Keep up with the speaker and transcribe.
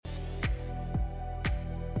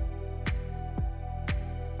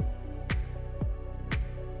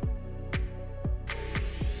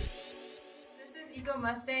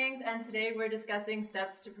Mustangs, and today we're discussing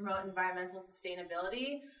steps to promote environmental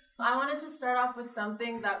sustainability. I wanted to start off with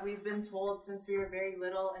something that we've been told since we were very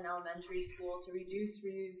little in elementary school: to reduce,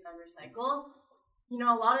 reuse, and recycle. You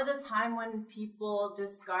know, a lot of the time when people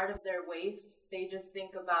discard their waste, they just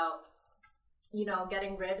think about, you know,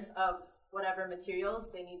 getting rid of whatever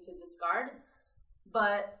materials they need to discard.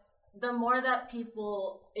 But the more that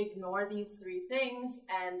people ignore these three things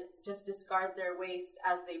and just discard their waste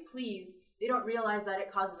as they please, they don't realize that it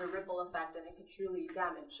causes a ripple effect and it could truly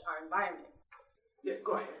damage our environment. Yes,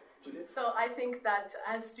 go ahead, Juliet. So I think that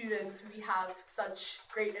as students, we have such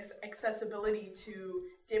great accessibility to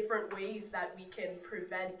different ways that we can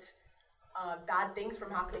prevent bad things from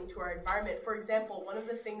happening to our environment. For example, one of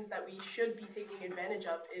the things that we should be taking advantage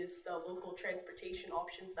of is the local transportation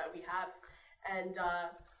options that we have. And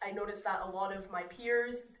I noticed that a lot of my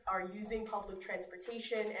peers are using public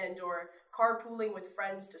transportation and or carpooling with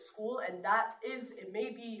friends to school, and that is, it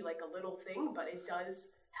may be like a little thing, but it does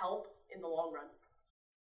help in the long run.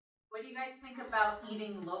 What do you guys think about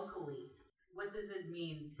eating locally? What does it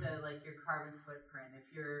mean to like your carbon footprint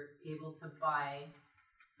if you're able to buy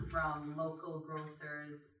from local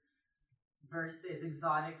grocers versus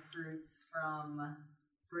exotic fruits from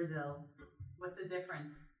Brazil? What's the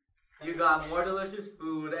difference? You got more delicious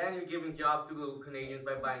food, and you're giving jobs to Canadians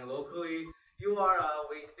by buying locally. You are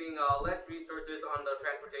wasting less resources on the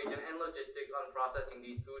transportation and logistics on processing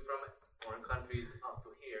these foods from foreign countries up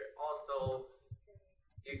to here. Also,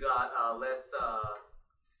 you got less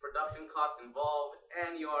production costs involved,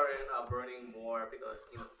 and you are burning more because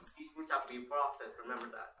these foods have to be processed. Remember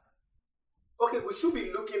that. Okay, we should be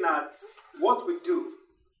looking at what we do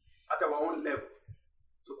at our own level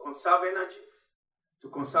to conserve energy, to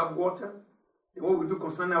conserve water, and what we do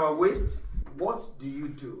concerning our waste. What do you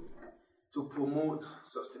do to promote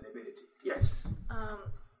sustainability? Yes.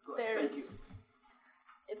 Thank you.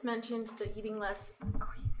 It's mentioned the eating less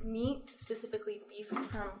meat, specifically beef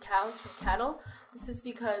from cows, from cattle. This is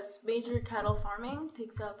because major cattle farming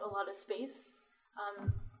takes up a lot of space.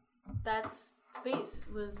 That space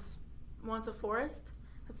was once a forest.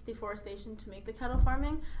 That's deforestation to make the cattle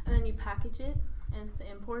farming, and then you package it and it's the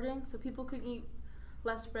importing, so people could eat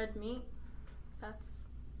less red meat. That's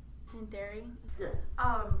in dairy. Yeah.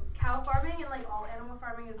 Cow farming and like all animal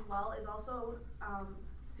farming as well is also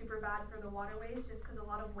super bad for the waterways, just because a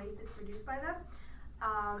lot of waste is produced by them,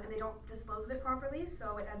 and they don't dispose of it properly,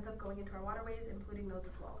 so it ends up going into our waterways, including those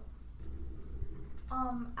as well.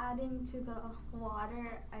 Adding to the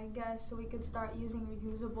water, I guess we could start using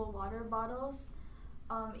reusable water bottles.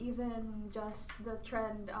 Even just the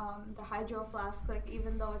trend, the hydro flask, like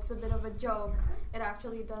even though it's a bit of a joke, it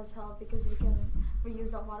actually does help because we can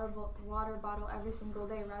reuse a water bottle every single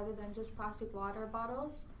day rather than just plastic water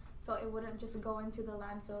bottles. So it wouldn't just go into the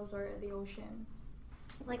landfills or the ocean.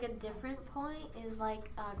 Like a different point is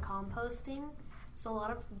like composting. So a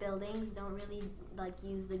lot of buildings don't really like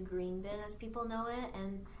use the green bin as people know it,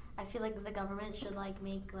 and I feel like the government should like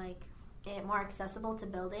make like it more accessible to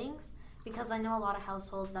buildings, because I know a lot of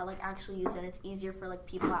households that like actually use it. It's easier for like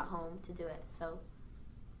people at home to do it. So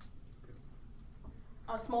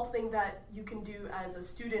a small thing that you can do as a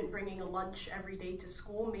student bringing a lunch every day to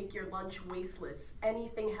school, make your lunch wasteless.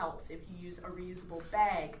 Anything helps. If you use a reusable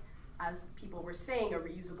bag, as people were saying, a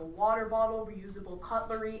reusable water bottle, reusable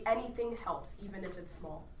cutlery, anything helps, even if it's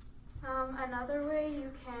small. Another way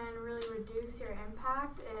you can really reduce your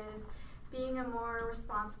impact is being a more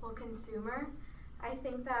responsible consumer. I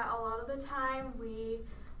think that a lot of the time we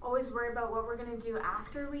always worry about what we're going to do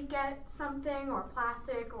after we get something, or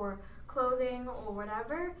plastic or clothing or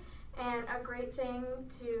whatever, and a great thing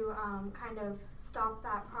to kind of stop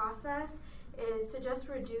that process is to just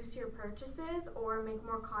reduce your purchases or make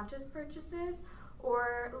more conscious purchases,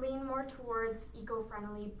 or lean more towards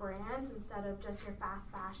eco-friendly brands instead of just your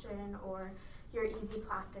fast fashion or your easy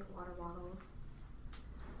plastic water bottles.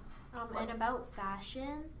 And about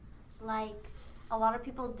fashion, like a lot of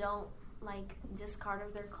people don't like discard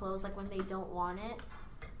of their clothes like when they don't want it.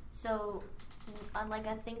 So like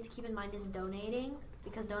a thing to keep in mind is donating,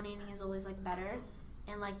 because donating is always like better,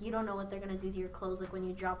 and like you don't know what they're gonna do to your clothes like when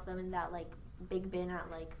you drop them in that like big bin at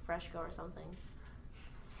like Freshco or something.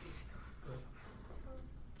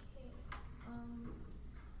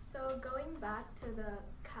 So going back to the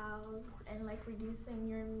cows and like reducing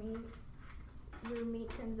your meat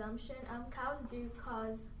consumption, cows do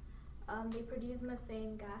cause they produce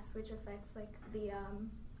methane gas, which affects like the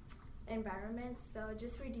environment. So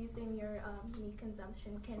just reducing your meat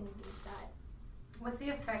consumption can reduce that. What's the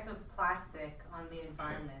effect of plastic on the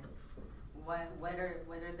environment? what are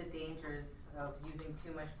the dangers of using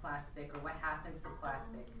too much plastic, or what happens to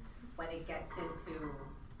plastic when it gets into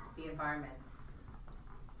the environment?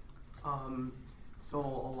 So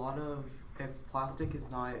a lot of, if plastic is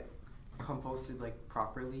not composted like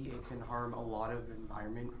properly, it can harm a lot of the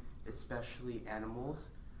environment, especially animals.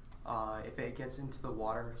 If it gets into the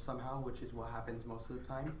water somehow, which is what happens most of the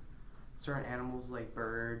time, certain animals like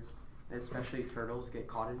birds, and especially turtles, get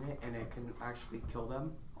caught in it, and it can actually kill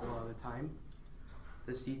them a lot of the time.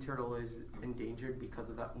 The sea turtle is endangered because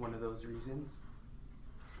of that, one of those reasons.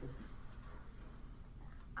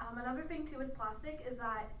 Another thing too with plastic is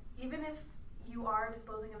that even if you are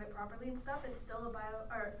disposing of it properly and stuff, it's still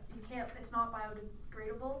it's not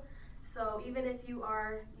biodegradable. So even if you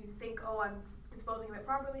think, oh, I'm disposing of it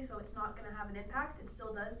properly, so it's not going to have an impact, it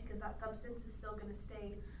still does, because that substance is still going to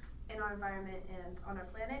stay in our environment and on our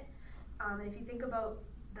planet. And if you think about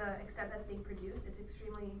the extent that's being produced, it's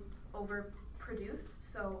extremely overproduced.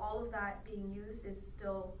 So all of that being used is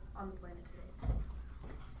still on the planet today.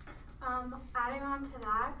 Adding on to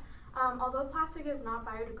that, although plastic is not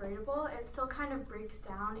biodegradable, it still kind of breaks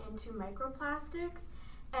down into microplastics,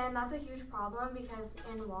 and that's a huge problem because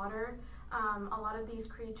in water, a lot of these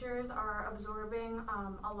creatures are absorbing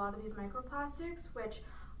a lot of these microplastics, which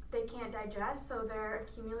they can't digest, so they're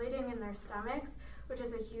accumulating in their stomachs, which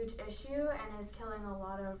is a huge issue and is killing a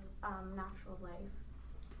lot of natural life.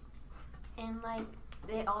 And like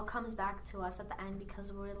it all comes back to us at the end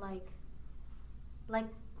because we're like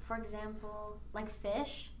for example, like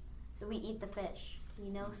fish, we eat the fish, you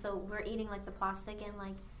know, so we're eating like the plastic and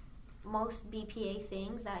like most BPA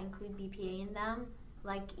things that include BPA in them,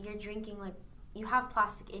 like you're drinking, like you have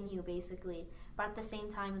plastic in you basically, but at the same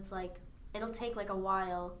time it's like it'll take like a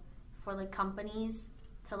while for like companies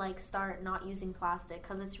to like start not using plastic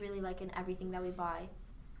because it's really like in everything that we buy,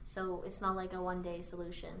 so it's not like a one-day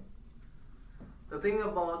solution. The thing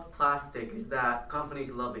about plastic is that companies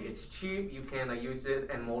love it. It's cheap, you can use it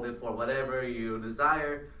and mold it for whatever you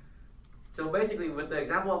desire. So basically, with the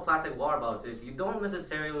example of plastic water bottles is you don't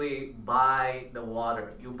necessarily buy the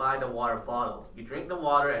water, you buy the water bottle. You drink the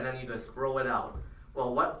water and then you just throw it out.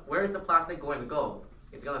 Well, where is the plastic going to go?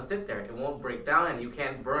 It's going to sit there, it won't break down and you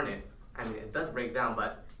can't burn it. I mean, it does break down,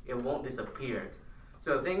 but it won't disappear.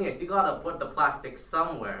 So the thing is, you gotta put the plastic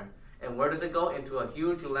somewhere. And where does it go? Into a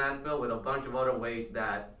huge landfill with a bunch of other waste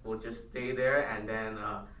that will just stay there and then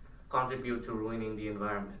contribute to ruining the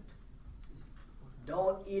environment.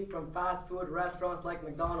 Don't eat from fast food restaurants like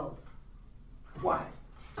McDonald's. Why?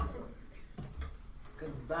 Because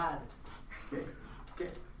it's bad. Okay.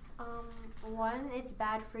 One, it's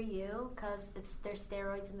bad for you because there's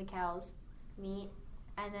steroids in the cow's meat,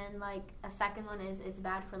 and then like a second one is it's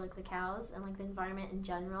bad for like the cows and like the environment in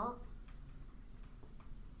general.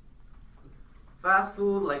 Fast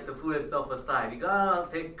food, like the food itself aside, you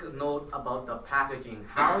gotta take note about the packaging.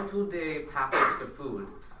 How do they package the food?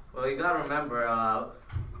 Well, you gotta remember,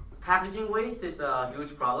 packaging waste is a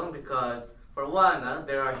huge problem because, for one,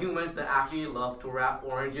 there are humans that actually love to wrap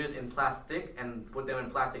oranges in plastic and put them in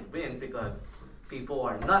plastic bins because people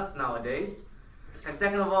are nuts nowadays. And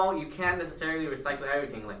second of all, you can't necessarily recycle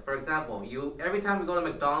everything. Like, for example, every time you go to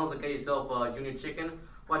McDonald's and get yourself a junior chicken,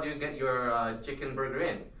 what do you get your chicken burger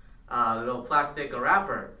in? A little plastic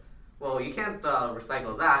wrapper. Well, you can't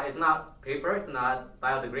recycle that. It's not paper, it's not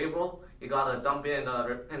biodegradable. You gotta dump it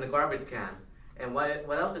in the garbage can. And what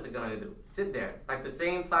else is it gonna do? Sit there, like the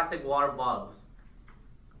same plastic water bottles.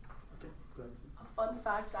 A fun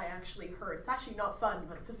fact I actually heard, it's actually not fun,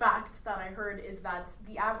 but it's a fact that I heard, is that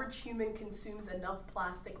the average human consumes enough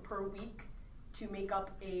plastic per week to make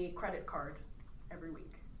up a credit card every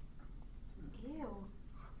week. Ew.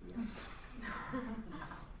 Yeah.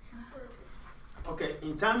 Okay,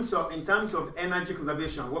 in terms of energy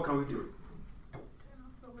conservation, what can we do? Turn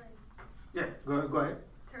off the lights. Yeah, go ahead.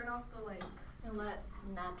 Turn off the lights. And let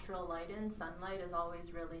natural light in. Sunlight is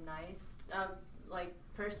always really nice. Like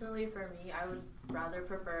personally for me, I would rather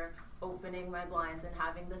prefer opening my blinds and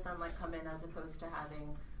having the sunlight come in as opposed to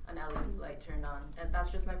having an LED light turned on. And that's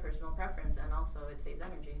just my personal preference, and also it saves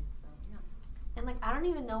energy. So yeah. And like I don't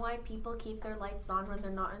even know why people keep their lights on when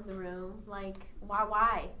they're not in the room. Like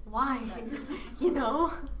why? You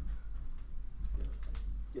know?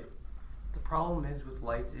 Yeah. The problem is with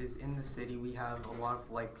lights is in the city we have a lot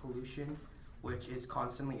of light pollution, which is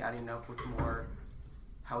constantly adding up with more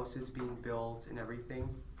houses being built and everything.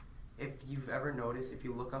 If you've ever noticed, if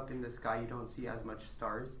you look up in the sky, you don't see as much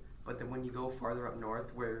stars. But then when you go farther up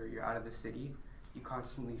north, where you're out of the city, you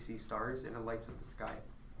constantly see stars and it lights up the sky.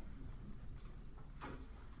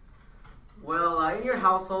 Well, in your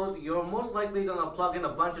household, you're most likely gonna plug in a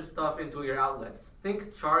bunch of stuff into your outlets.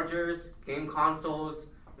 Think chargers, game consoles,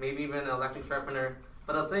 maybe even an electric sharpener.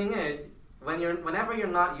 But the thing is, whenever you're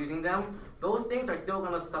not using them, those things are still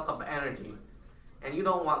gonna suck up energy, and you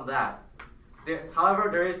don't want that. However,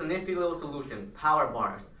 there is a nifty little solution: power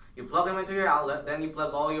bars. You plug them into your outlet, then you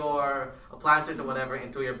plug all your appliances or whatever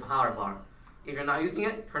into your power bar. If you're not using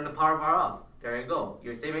it, turn the power bar off. There you go.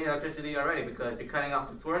 You're saving electricity already because you're cutting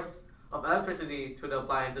off the source of electricity to the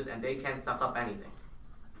appliances, and they can't suck up anything.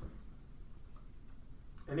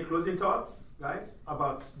 Any closing thoughts, guys,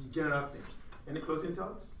 about the general thing? Any closing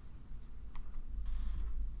thoughts?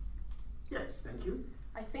 Yes, thank you.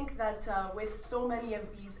 I think that with so many of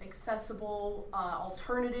these accessible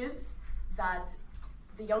alternatives, that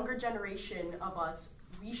the younger generation of us,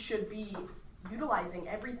 we should be utilizing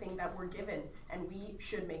everything that we're given, and we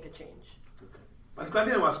should make a change. Okay.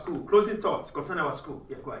 Particularly in our school, closing thoughts concerning our school.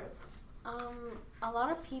 Yeah, go ahead. A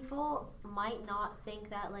lot of people might not think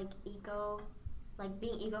that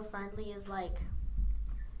being eco-friendly is like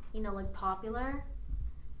popular,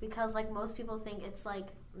 because like most people think it's like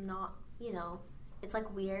not, it's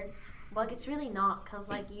like weird, but it's really not, because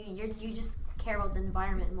like you just care about the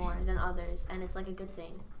environment more than others, and it's like a good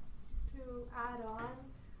thing. To add on,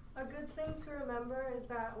 a good thing to remember is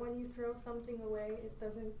that when you throw something away, it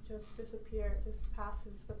doesn't just disappear, it just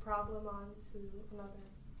passes the problem on to another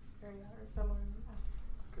area or somewhere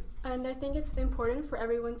else. And I think it's important for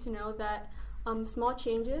everyone to know that small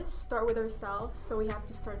changes start with ourselves, so we have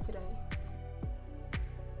to start today.